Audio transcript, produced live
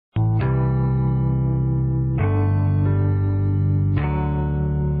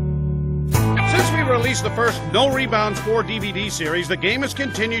released the first No Rebounds 4 DVD series, the game has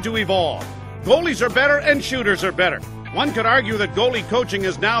continued to evolve. Goalies are better and shooters are better. One could argue that goalie coaching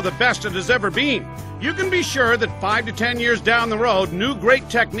is now the best it has ever been. You can be sure that 5 to 10 years down the road, new great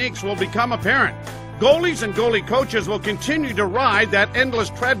techniques will become apparent. Goalies and goalie coaches will continue to ride that endless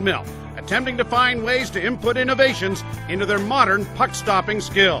treadmill, attempting to find ways to input innovations into their modern puck-stopping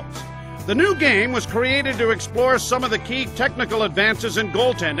skills. The new game was created to explore some of the key technical advances in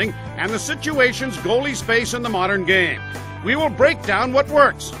goaltending and the situations goalies face in the modern game. We will break down what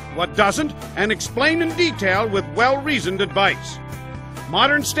works, what doesn't, and explain in detail with well-reasoned advice.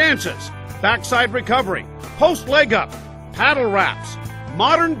 Modern stances, backside recovery, post leg up, paddle wraps,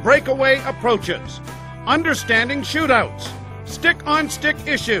 modern breakaway approaches, understanding shootouts, stick-on-stick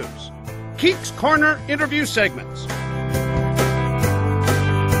issues, Keek's Corner interview segments.